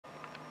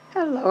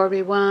Hello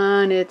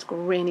everyone, it's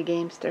Granny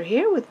Gamester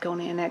here with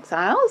Conan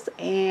Exiles,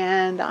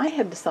 and I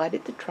have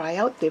decided to try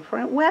out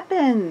different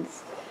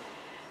weapons.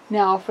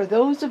 Now, for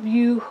those of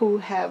you who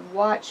have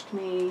watched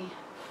me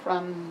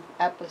from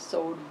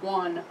episode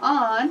 1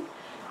 on,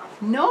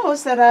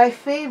 knows that I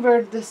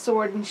favored the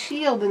sword and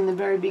shield in the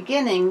very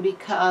beginning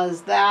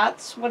because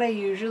that's what I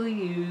usually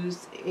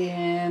use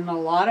in a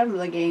lot of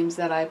the games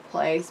that I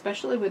play,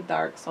 especially with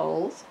Dark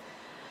Souls.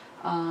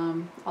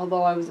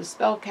 Although I was a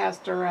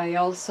spellcaster, I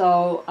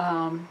also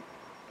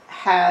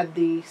had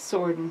the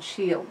sword and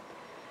shield.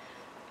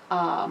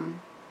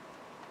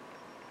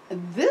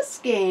 This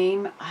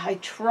game, I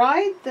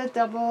tried the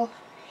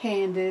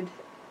double-handed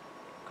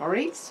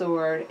great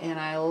sword, and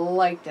I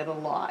liked it a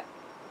lot.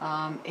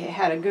 It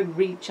had a good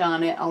reach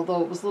on it,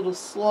 although it was a little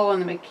slow on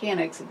the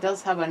mechanics. It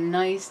does have a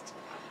nice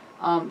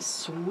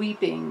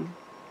sweeping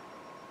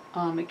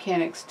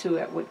mechanics to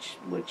it,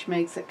 which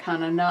makes it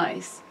kind of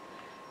nice.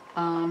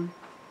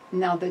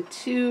 Now the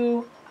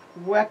two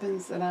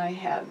weapons that I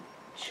have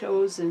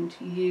chosen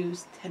to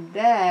use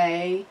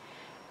today,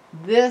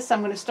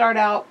 I'm going to start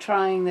out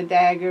trying the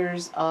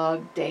Daggers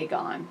of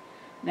Dagon.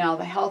 Now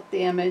the health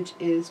damage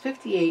is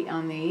 58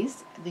 on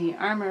these. The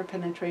armor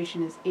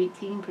penetration is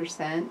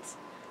 18%.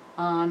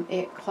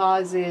 It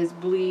causes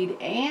bleed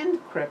and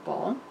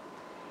cripple.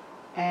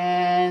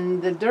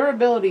 And the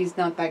durability is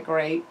not that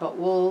great, but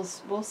we'll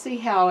see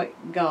how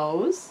it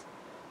goes.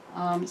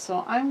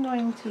 So I'm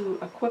going to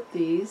equip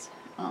these.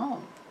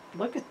 Oh,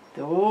 look at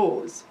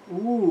those.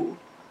 Ooh,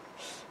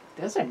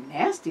 those are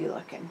nasty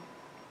looking.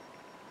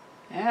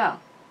 Yeah.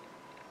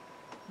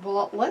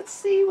 Well, let's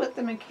see what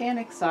the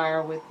mechanics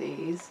are with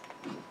these.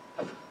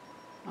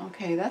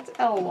 Okay, that's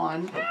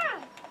L1.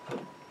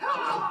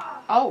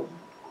 Oh,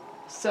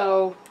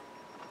 so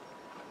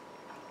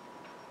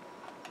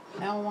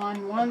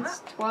L1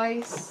 once,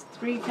 twice,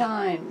 3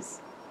 times.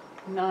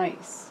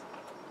 Nice.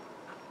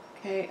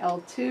 Okay,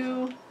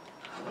 L2.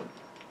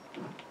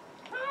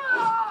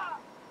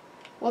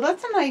 Well,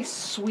 that's a nice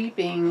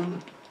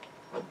sweeping.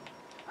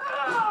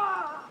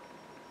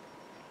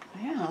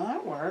 Yeah,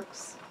 that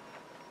works.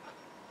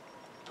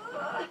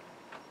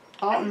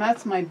 Oh, and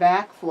that's my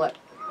back flip.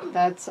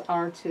 That's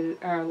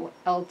R2 or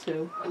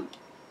L2.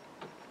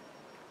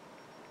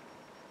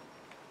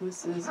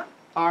 This is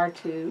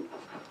R2.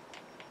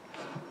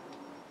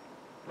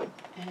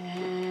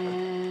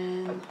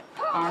 And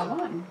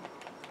R1.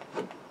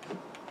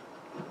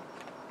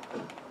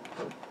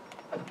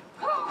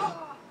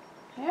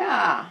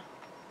 Yeah.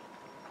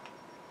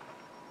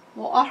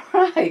 Well,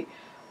 alright.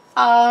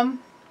 Well,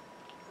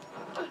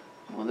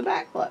 the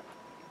back flip.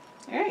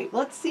 Alright,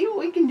 let's see what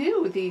we can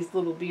do with these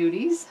little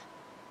beauties.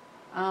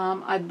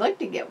 I'd like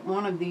to get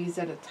one of these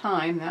at a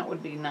time. That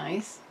would be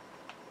nice.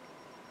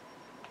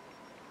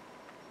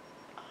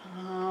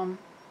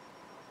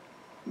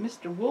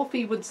 Mr.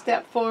 Wolfie would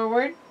step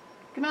forward.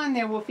 Come on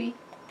there, Wolfie.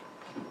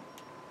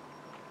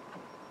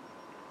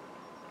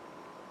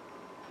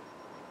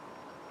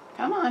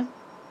 Come on.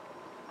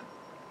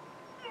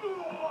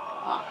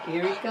 Oh,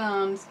 here he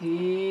comes.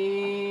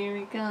 Here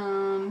he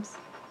comes.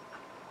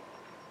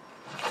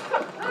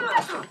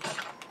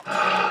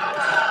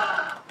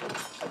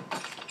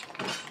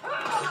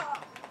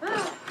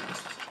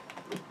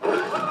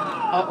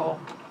 Uh-oh.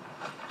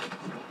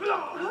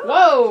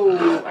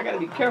 Whoa! I gotta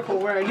be careful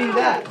where I do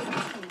that.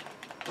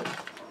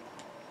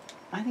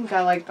 I think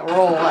I like the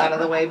roll out of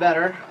the way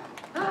better.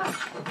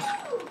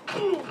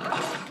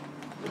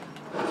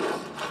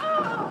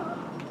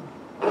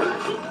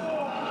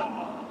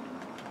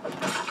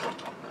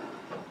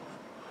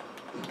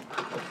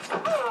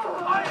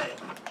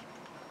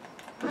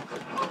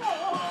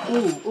 Ooh,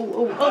 ooh,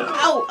 ooh,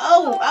 oh, oh,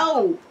 oh,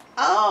 oh,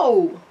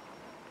 oh!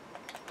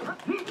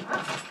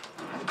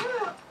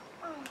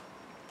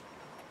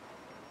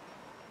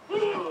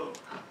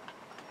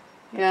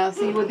 Yeah,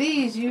 see, with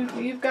these,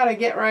 you've got to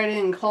get right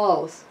in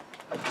close.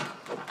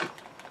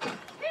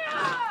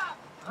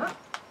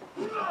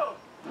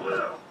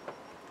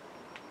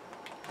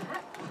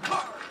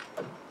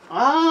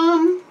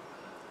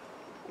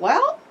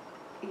 Well,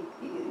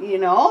 you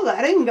know,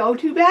 that didn't go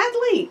too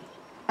badly.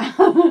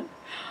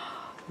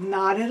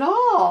 Not at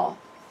all.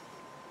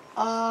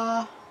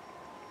 I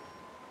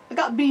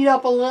got beat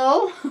up a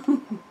little.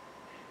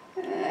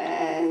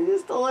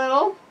 Just a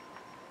little.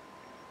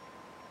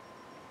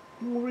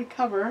 We'll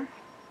recover.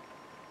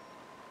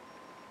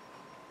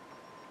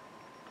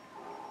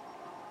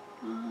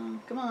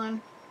 Come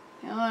on.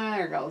 Oh,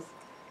 there it goes.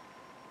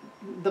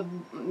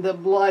 The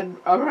blood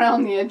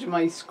around the edge of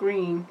my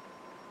screen.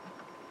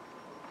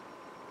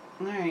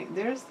 Alright,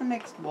 there's the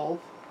next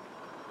wolf.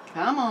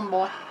 Come on,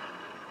 boy.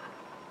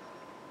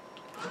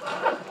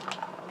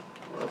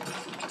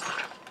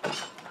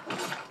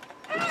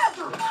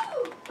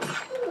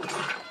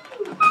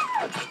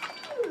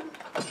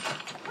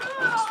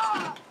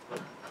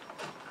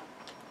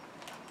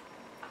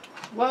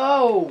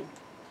 Whoa!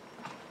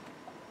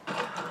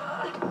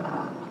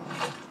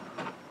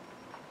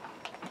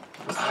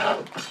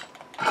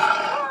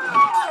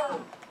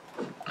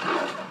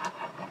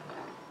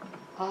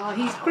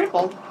 He's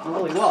crippled.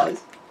 Well, he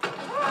was.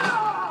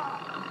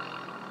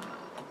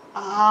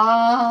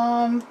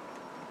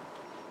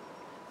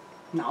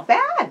 Not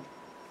bad.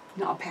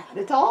 Not bad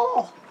at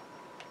all.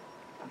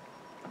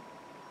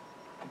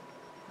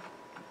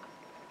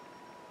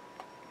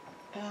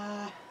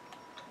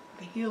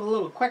 They heal a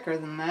little quicker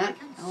than that.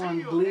 Oh,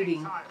 I'm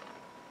bleeding.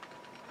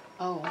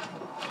 Oh.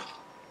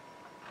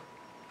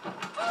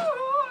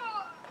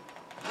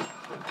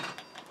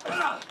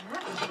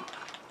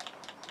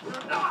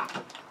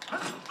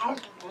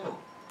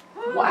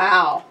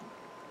 Wow.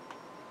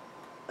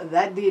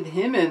 That did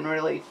him in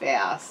really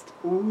fast.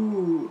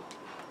 Ooh.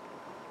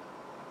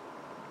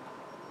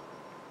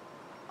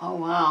 Oh,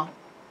 wow.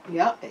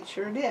 Yep, it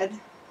sure did.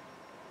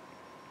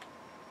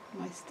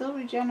 Am I still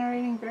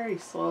regenerating very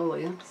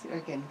slowly? Let's see if I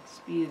can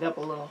speed it up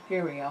a little.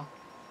 Here we go.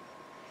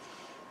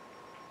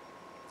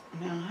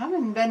 Now, I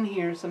haven't been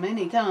here so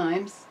many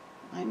times.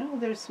 I know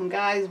there's some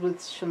guys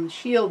with some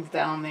shields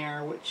down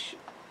there, which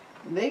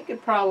they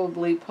could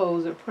probably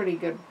pose a pretty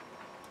good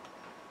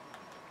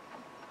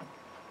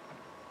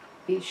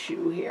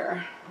issue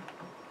here.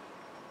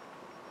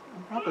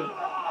 I'm probably...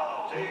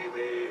 See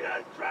me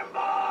and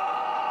tremble!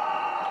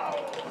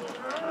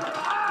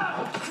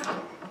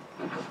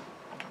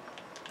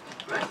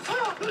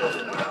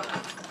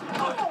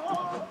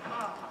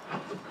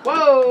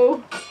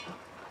 Whoa!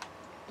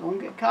 Don't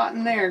get caught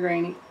in there,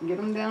 Granny. Get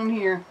them down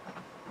here.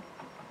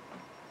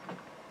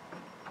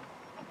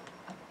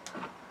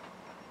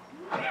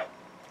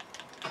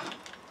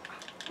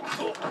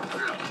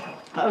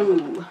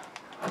 Oh.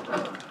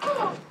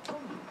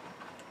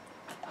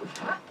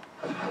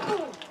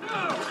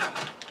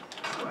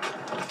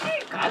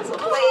 Got some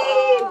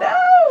bleed!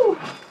 No!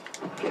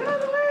 Get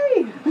out of the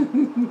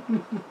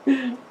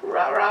way!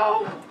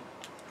 Ruh-roh!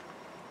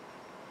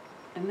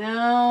 And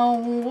now,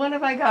 what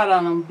have I got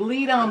on them?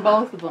 Bleed on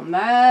both of them.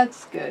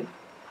 That's good.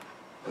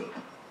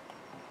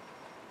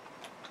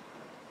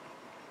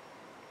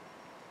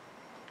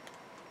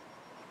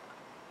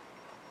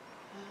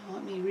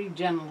 Let me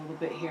regen a little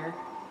bit here.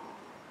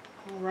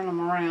 I'll run them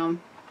around.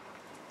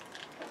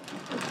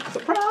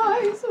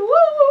 Surprise!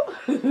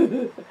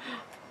 Woo!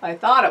 I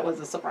thought it was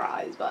a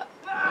surprise, but...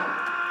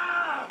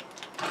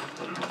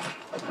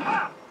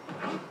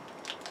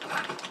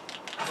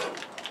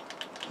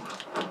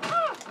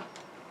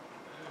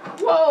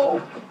 Whoa!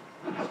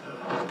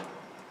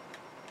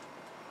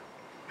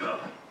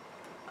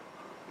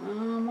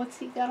 What's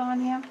he got on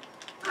him?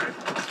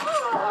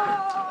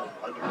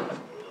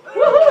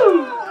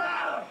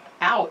 Woohoo!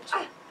 Ouch!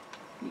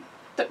 He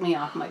took me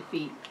off my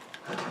feet.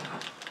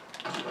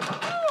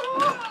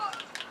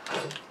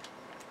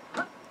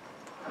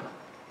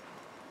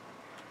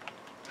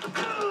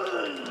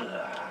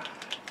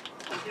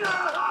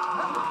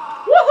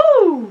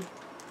 Woohoo!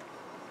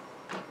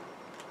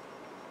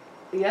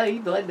 Yeah, he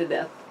bled to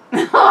death.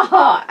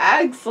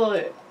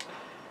 Excellent.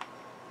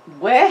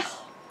 Well,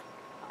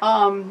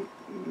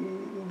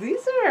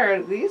 these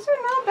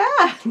are not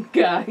bad,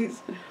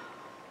 guys.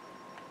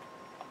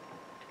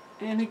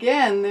 And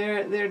again,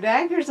 they're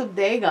Daggers of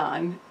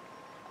Dagon.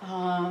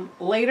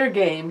 Later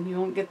game, you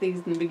won't get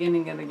these in the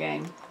beginning of the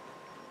game.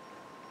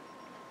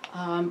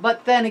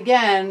 But then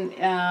again,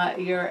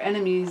 your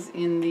enemies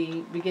in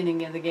the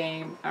beginning of the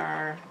game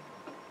are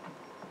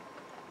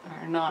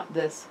not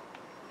this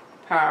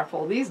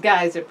powerful. These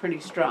guys are pretty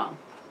strong.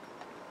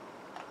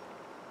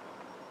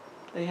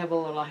 They have a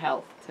little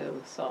health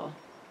too, so.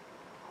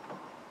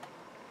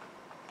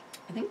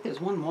 I think there's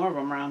one more of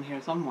them around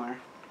here somewhere.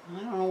 I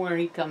don't know where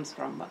he comes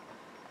from, but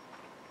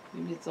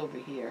maybe it's over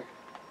here.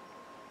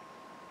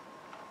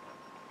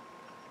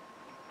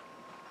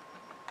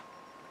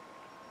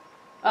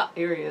 Ah,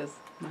 here he is.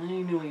 I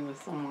knew he was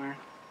somewhere.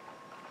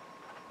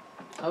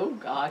 Oh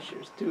gosh,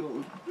 there's two of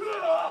them.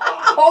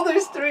 Oh,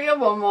 there's three of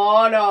them.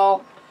 Oh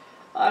no.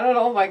 I don't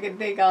know if I can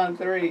take on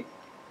three.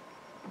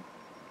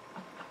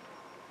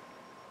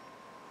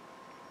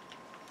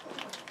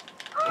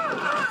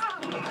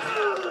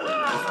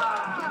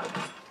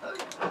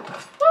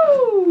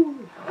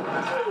 Woo!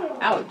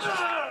 Ouch.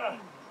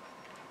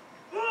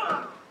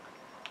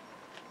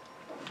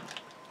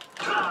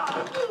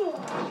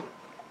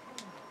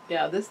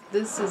 Yeah, this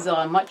is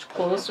a much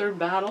closer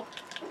battle.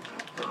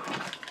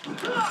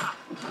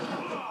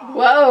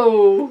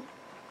 Whoa!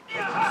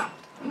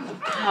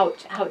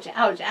 Ouch, ouch,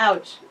 ouch,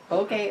 ouch.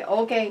 Okay,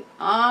 okay,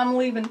 I'm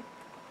leaving.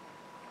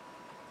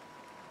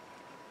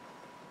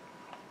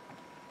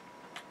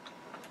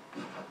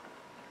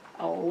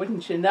 Oh,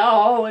 wouldn't you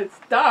know, it's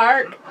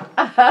dark.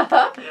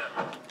 Ah!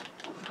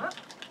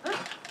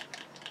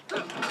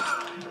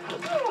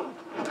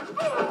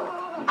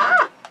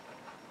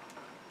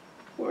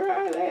 Where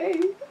are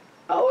they?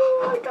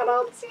 Oh, I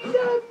cannot see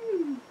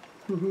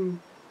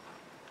them.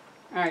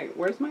 Alright,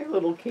 where's my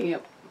little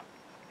camp?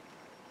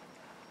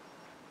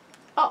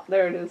 Oh,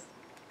 there it is.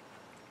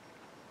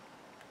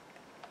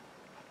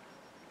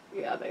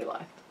 Yeah, they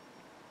left.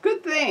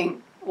 Good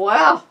thing.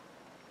 Wow.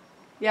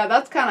 Yeah,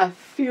 that's kind of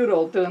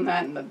futile doing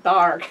that in the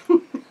dark.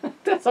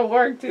 Doesn't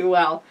work too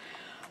well.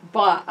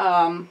 But,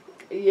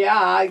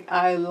 yeah,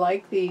 I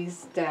like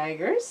these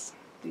daggers.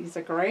 These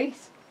are great.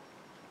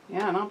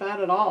 Yeah, not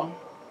bad at all.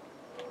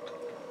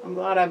 I'm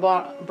glad I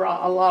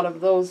brought a lot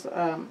of those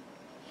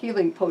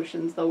healing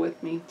potions, though,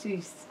 with me.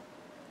 Jeez.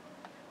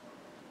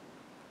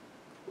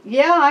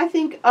 Yeah, I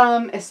think,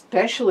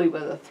 especially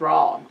with a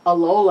thrall, a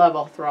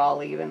low-level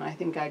thrall even, I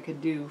think I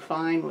could do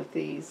fine with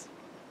these.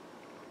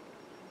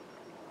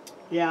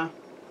 Yeah.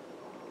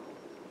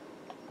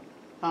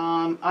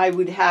 I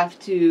would have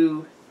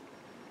to,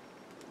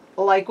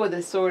 like with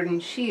a sword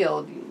and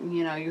shield,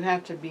 you know, you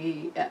have to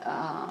be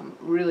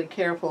really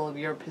careful of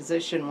your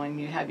position when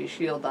you have your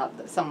shield up,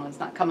 that someone's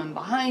not coming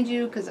behind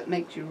you, because it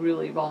makes you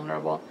really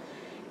vulnerable.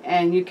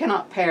 And you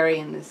cannot parry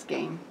in this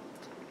game.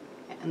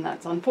 And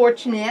that's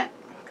unfortunate,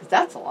 because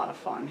that's a lot of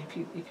fun.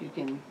 If you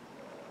can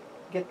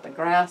get the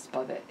grasp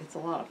of it, it's a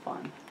lot of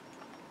fun.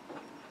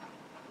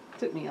 It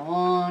took me a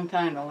long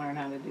time to learn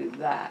how to do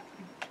that.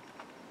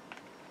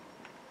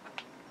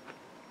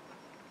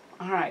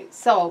 Alright,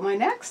 so my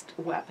next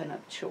weapon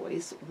of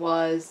choice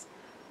was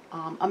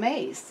a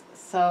mace.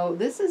 So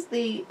this is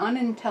the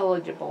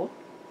unintelligible.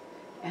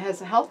 It has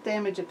a health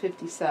damage of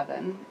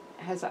 57.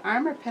 It has an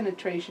armor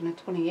penetration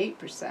of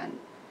 28%.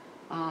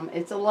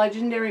 It's a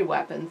legendary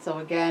weapon, so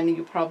again,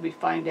 you probably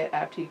find it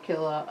after you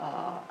kill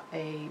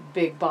a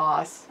big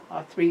boss,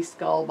 a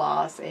 3-skull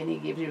boss, and he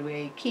gives you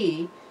a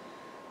key.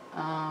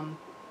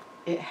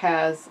 It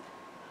has,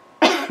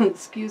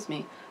 excuse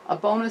me, a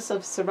bonus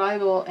of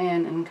survival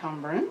and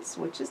encumbrance,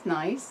 which is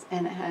nice,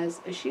 and it has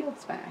a shield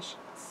smash.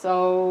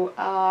 So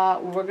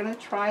we're going to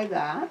try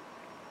that.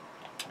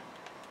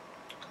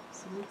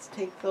 So let's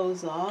take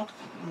those off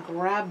and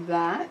grab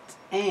that.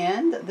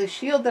 And the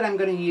shield that I'm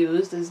going to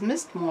use is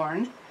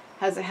Mistborn.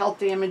 Has a health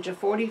damage of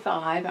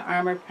 45,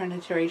 armor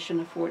penetration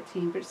of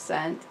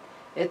 14%.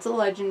 It's a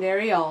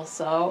legendary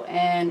also,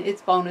 and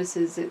its bonus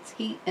is it's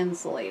heat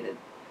insulated.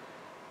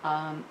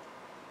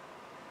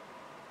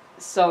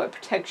 So it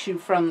protects you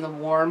from the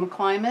warm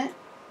climate.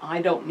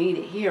 I don't need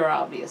it here,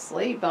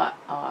 obviously, but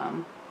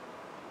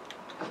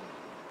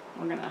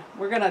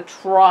we're gonna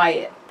try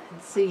it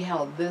and see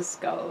how this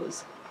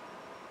goes.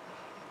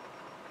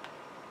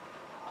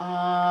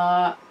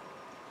 I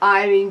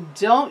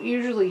don't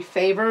usually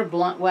favor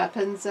blunt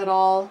weapons at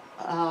all.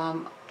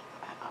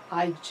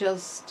 I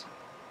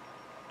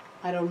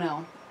don't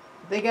know.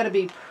 They got to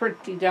be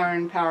pretty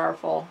darn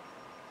powerful,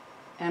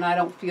 and I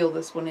don't feel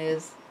this one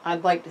is.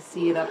 I'd like to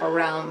see it up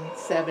around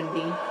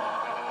 70.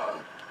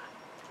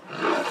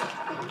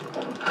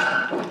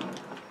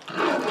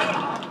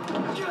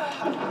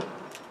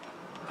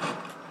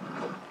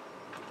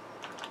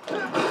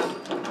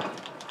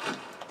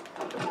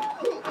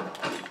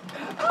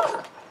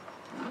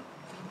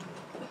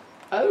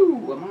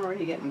 Oh, I'm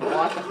already getting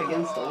blocked up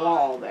against the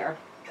wall there.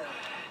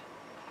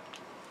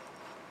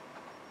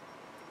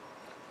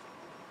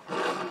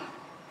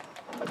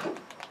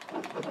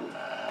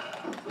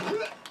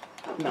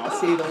 Now,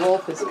 see, the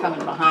wolf is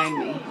coming behind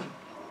me.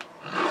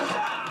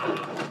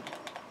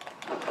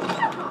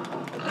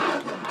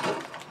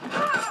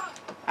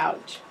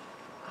 Ouch.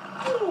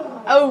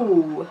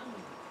 Oh!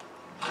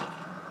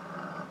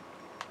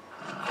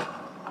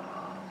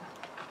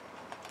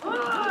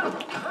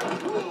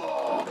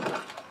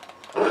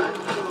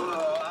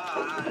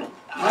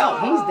 Well,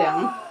 he's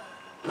down.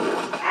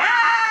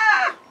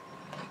 Ah!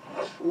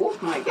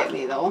 Wolf might get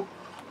me, though.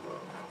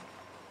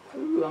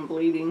 Ooh, I'm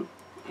bleeding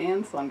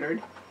and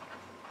sundered.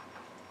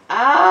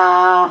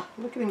 Ah!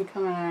 Look at him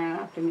coming around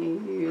after me,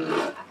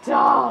 you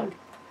dog.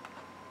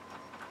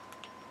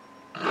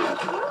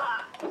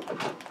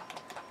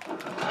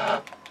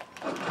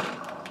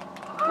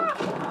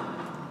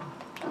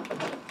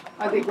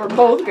 I think we're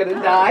both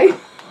gonna die.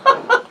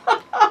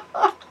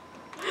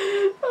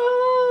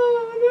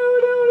 Oh,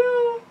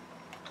 no.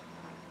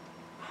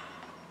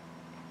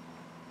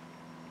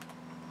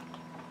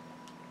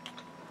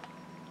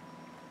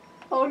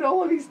 Oh no,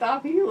 let me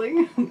stop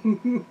healing.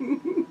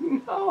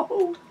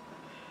 No.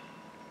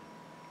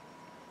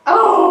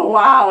 Oh,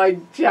 wow, I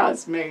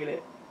just made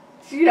it.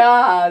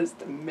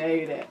 Just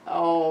made it.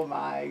 Oh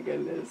my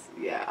goodness.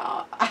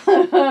 Yeah.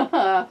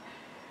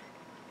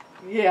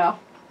 Yeah.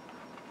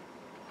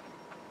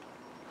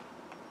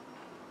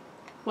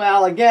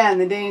 Well, again,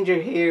 the danger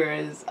here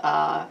is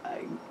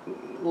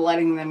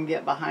letting them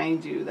get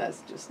behind you.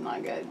 That's just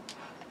not good.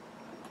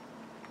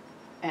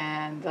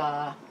 And,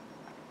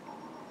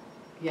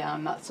 yeah,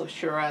 I'm not so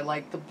sure I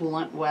like the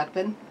blunt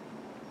weapon.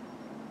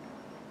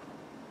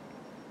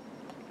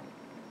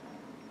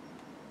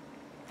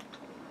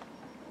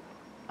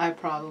 I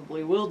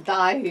probably will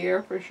die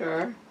here for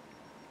sure.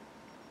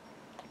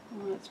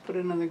 Let's put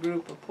another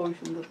group of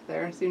potions up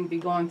there. I seem to be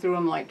going through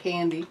them like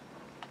candy.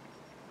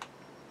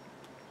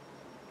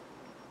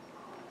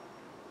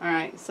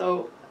 Alright,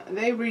 so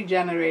they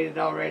regenerated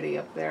already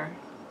up there.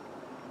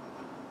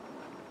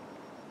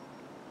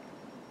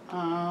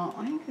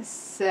 Like I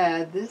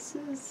said, this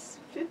is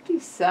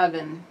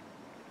 57.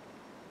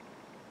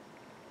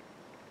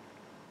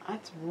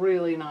 That's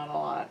really not a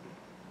lot.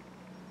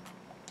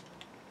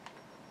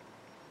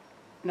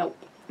 Nope,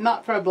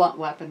 not for a blunt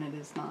weapon, it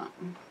is not.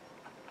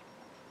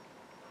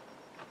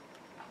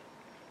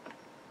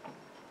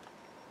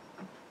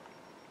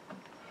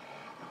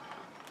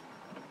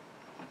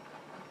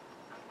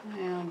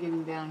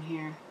 down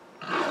here.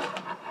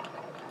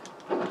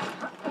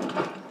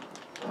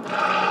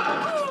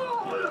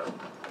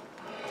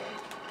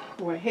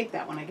 Oh, I hate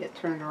that when I get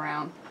turned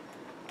around.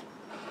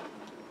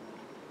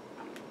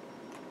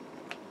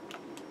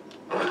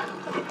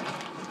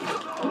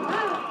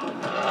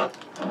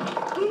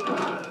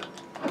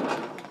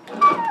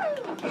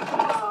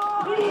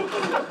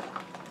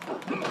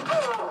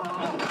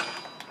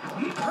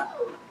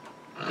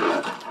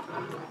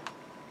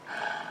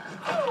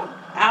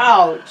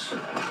 Ouch!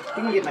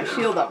 Didn't get my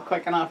shield up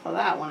quick enough for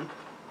that one.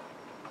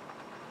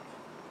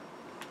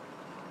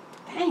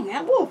 Dang,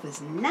 that wolf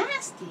is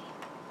nasty.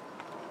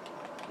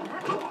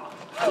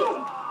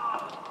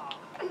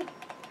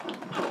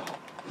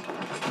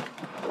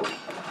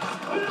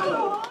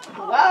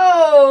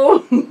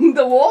 Whoa!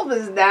 The wolf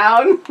is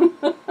down.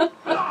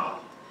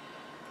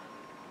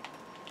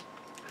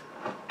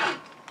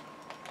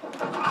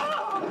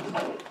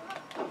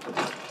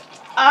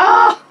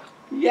 Ah!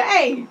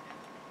 Yay!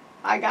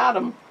 I got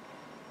him.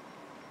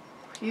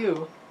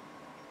 Phew.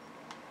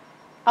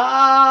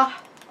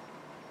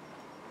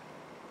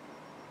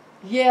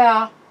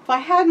 Yeah. If I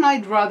had my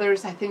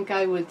druthers, I think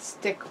I would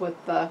stick with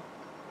the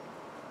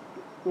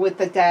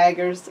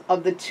daggers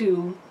of the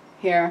two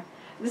here.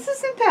 This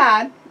isn't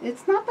bad.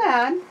 It's not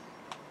bad.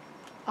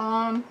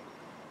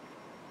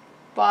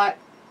 But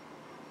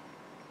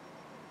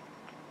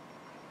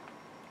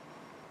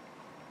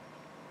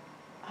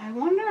I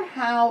wonder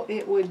how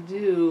it would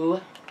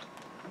do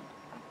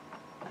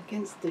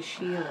against the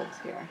shields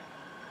here.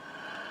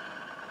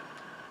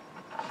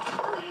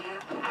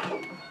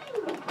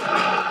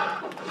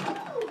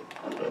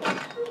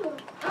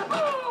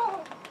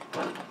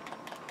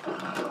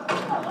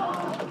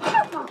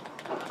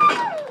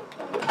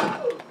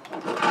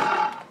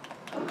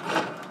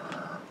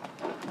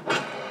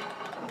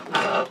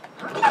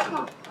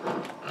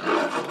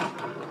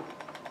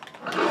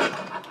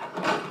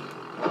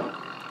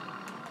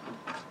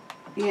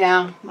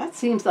 Yeah, that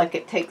seems like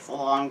it takes a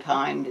long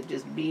time to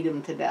just beat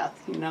him to death,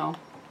 you know.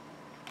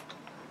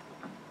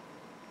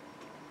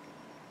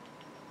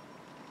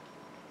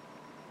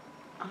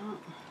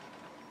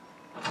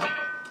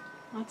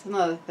 That's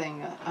another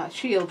thing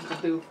shields will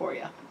do for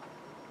you.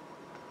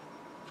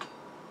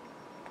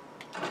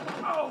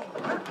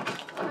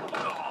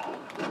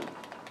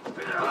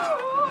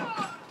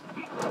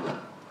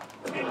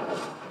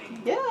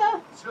 Yeah.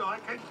 So I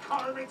can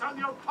carve it on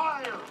your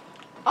pyre.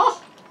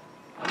 Oh.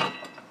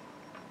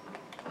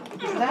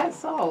 Is that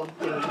so,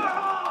 dude?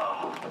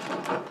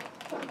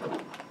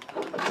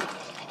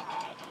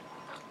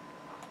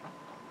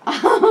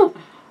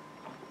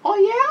 Oh,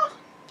 yeah?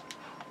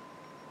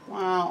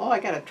 Wow. Oh, I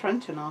got a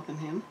truncheon off in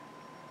him.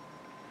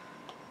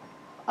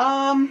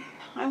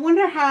 I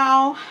wonder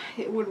how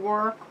it would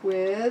work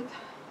with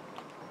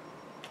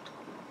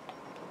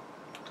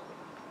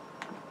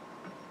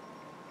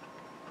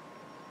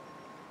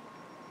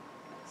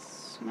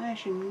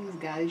smashing these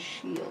guys'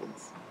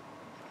 shields.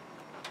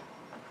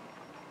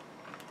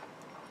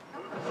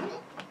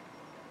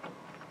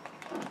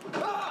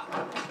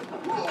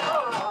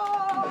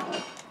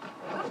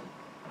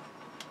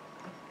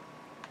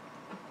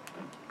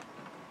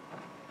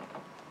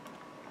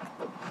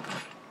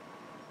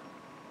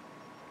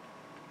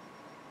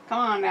 Come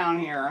on down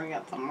here, I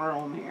got some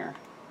room here.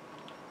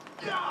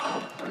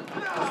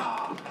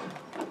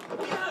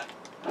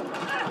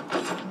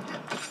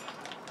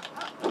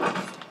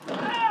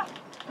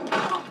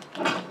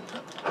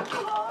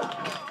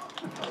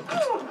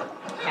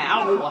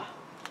 Ow!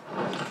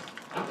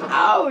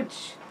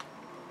 Ouch!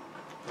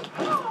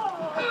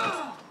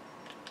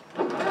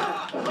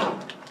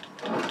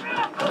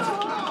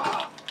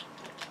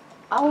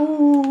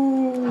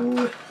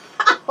 Oh!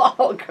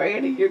 Oh,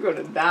 Granny, you're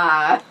gonna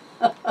die.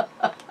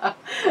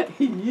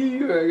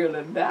 You are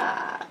gonna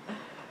die.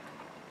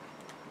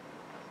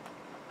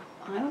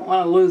 I don't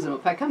want to lose them.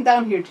 If I come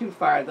down here too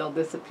far, they'll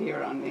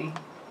disappear on me.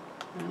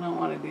 I don't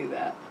want to do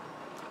that.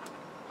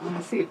 I'm going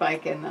to see if I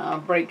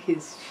can break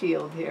his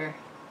shield here.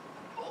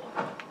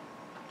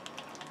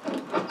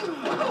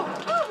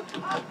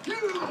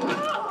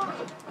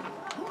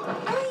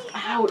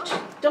 Ouch!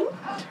 Don't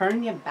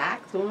turn your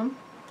back to him.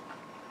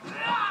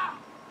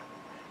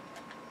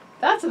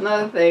 That's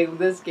another thing with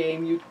this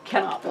game. You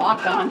cannot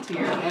lock onto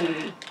your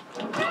enemy.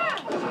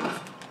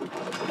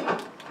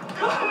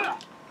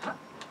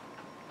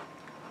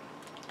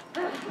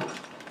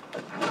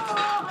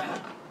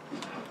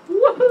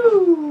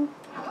 Woohoo!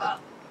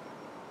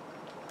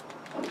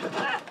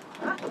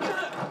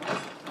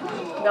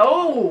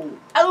 No!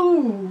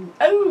 Oh!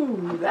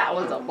 Oh! That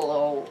was a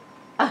blow.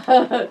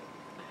 That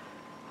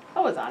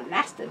was a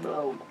nasty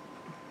blow.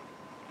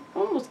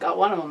 Almost got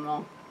one of them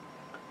though.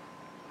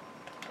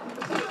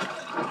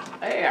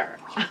 There.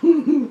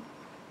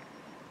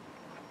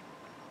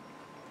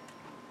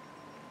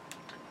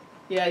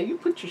 Yeah, you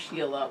put your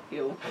shield up,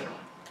 you.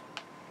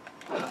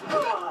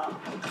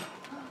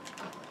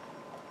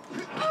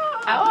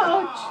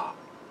 Ouch!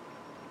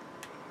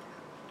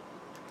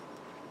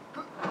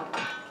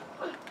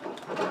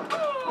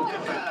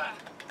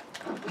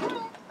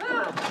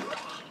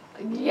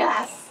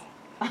 Yes!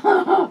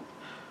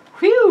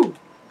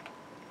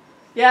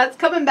 Yeah, it's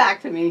coming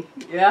back to me.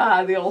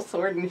 Yeah, the old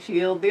sword and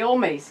shield, the old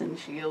mace and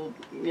shield.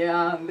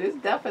 Yeah, there's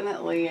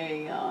definitely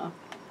a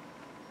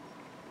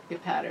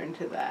pattern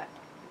to that.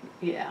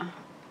 Yeah.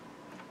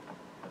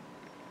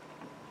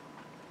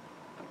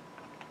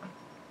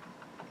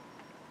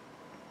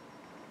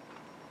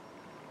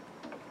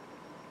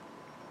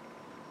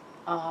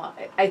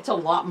 It's a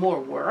lot more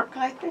work,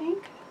 I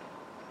think.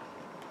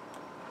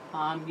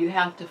 You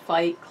have to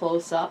fight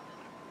close up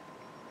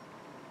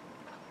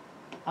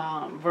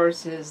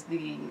versus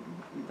the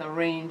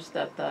range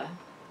that the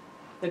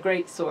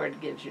great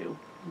sword gives you.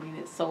 I mean,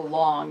 it's so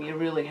long, you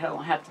really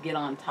don't have to get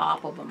on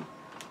top of them.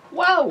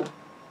 Whoa!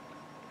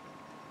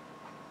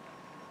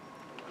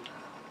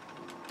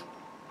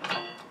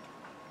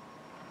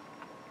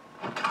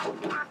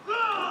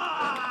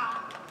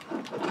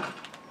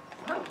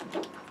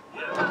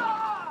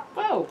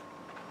 Whoa!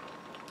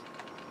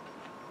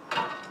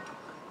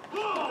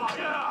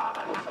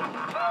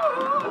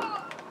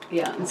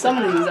 Yeah, in some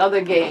of these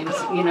other games,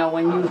 you know,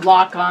 when you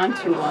lock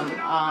onto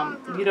them,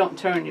 you don't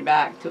turn your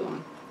back to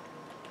them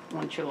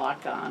once you're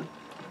locked on.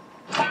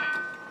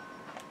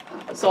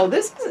 So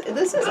this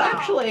is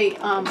actually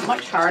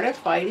much harder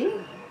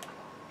fighting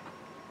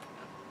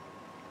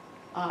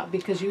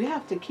because you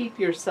have to keep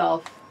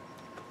yourself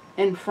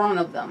in front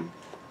of them.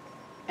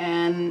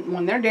 And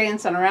when they're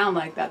dancing around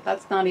like that,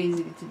 that's not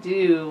easy to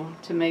do,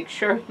 to make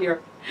sure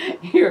your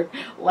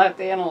left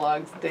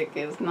analog stick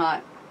is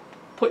not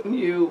putting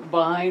you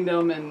behind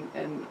them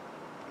and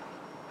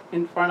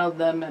in front of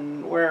them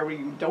and wherever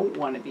you don't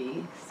want to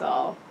be.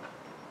 So,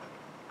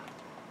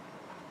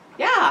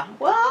 yeah,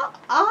 well,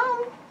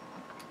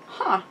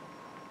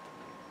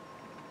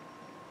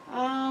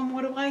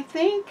 what do I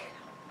think?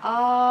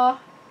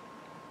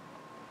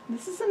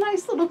 This is a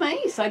nice little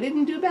mace. I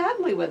didn't do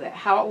badly with it.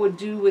 How it would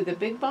do with the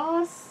big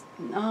boss?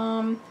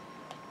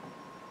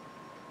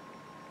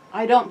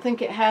 I don't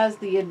think it has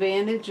the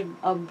advantage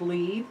of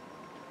bleed.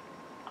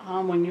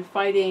 When you're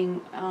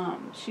fighting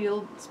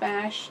shield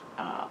smash,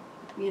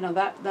 you know,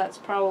 that's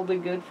probably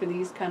good for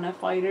these kind of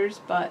fighters,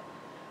 but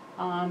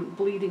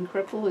bleed and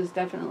cripple is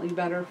definitely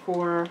better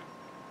for,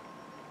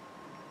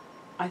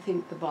 I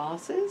think, the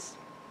bosses,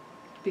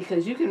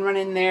 because you can run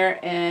in there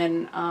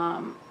and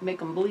make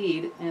them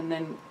bleed and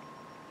then,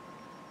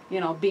 you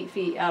know, beat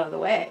feet out of the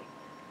way.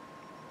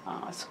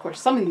 Of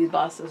course, some of these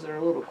bosses are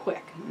a little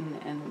quick,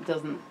 and it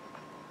doesn't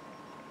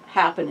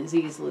happen as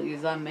easily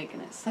as I'm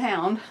making it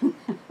sound.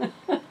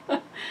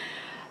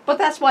 But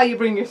that's why you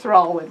bring your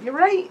thrall with you,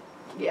 right?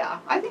 Yeah,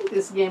 I think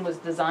this game was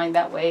designed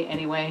that way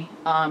anyway.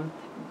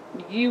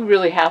 You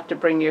really have to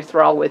bring your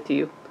thrall with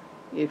you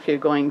if you're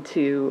going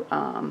to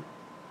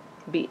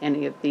beat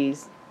any of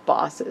these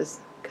bosses,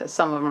 because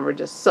some of them are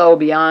just so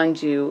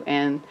beyond you,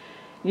 and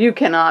you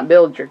cannot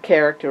build your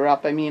character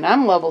up. I mean,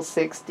 I'm level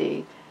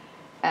 60,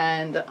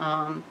 and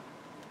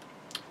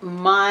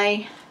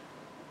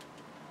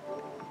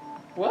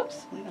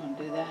whoops, we don't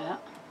do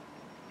that.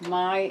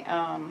 My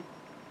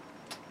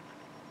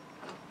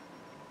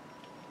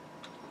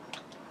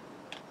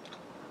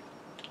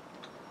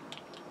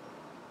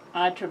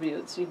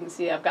attributes, you can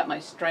see I've got my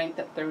strength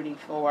at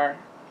 34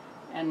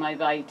 and my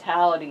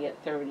vitality at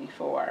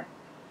 34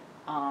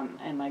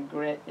 and my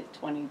grit at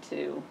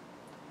 22,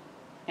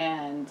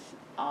 and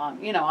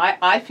you know,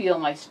 I feel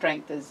my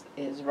strength is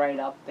right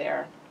up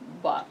there,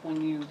 but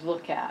when you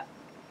look at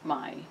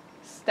my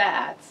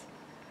stats,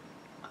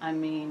 I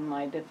mean,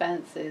 my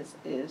defense is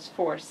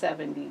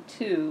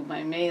 472,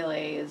 my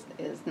melee is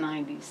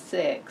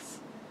 96,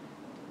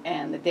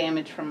 and the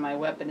damage from my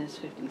weapon is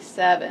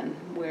 57.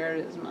 Where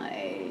is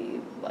my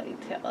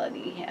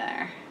vitality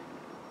here?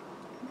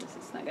 This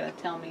is not going to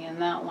tell me in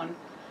that one.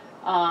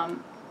 But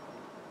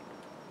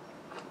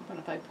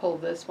if I pull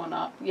this one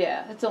up,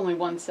 yeah, it's only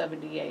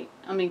 178.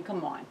 I mean,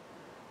 come on.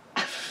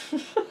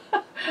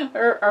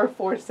 or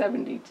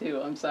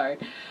 472, I'm sorry.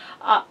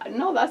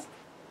 No, that's,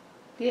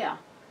 yeah.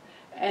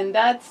 And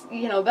that's,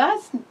 you know,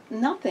 that's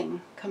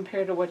nothing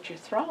compared to what your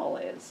thrall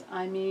is.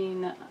 I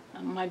mean,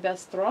 my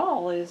best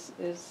thrall is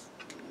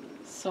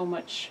so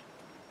much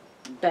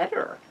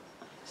better.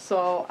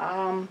 So,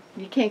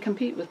 you can't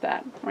compete with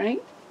that,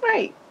 right?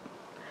 Right.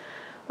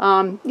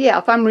 Yeah,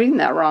 if I'm reading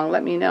that wrong,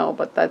 let me know,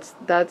 but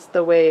that's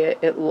the way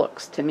it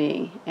looks to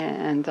me.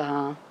 And,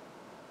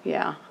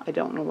 yeah, I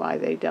don't know why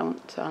they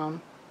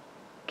don't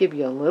give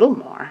you a little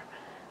more.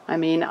 I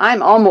mean,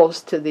 I'm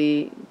almost to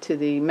the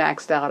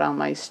maxed out on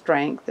my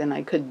strength, and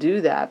I could do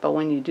that, but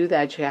when you do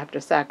that, you have to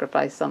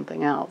sacrifice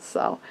something else.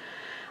 So,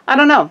 I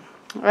don't know.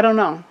 I don't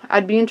know.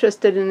 I'd be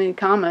interested in any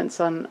comments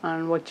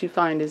on what you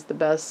find is the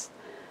best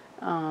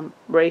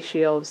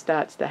ratio of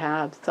stats to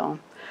have. So,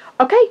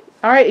 okay.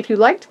 All right. If you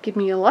liked, give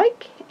me a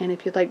like. And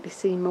if you'd like to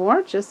see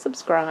more, just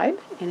subscribe.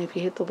 And if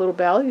you hit the little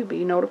bell, you'll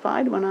be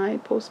notified when I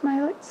post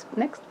my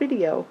next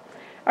video. All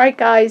right,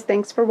 guys.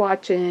 Thanks for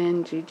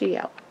watching. GG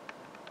out.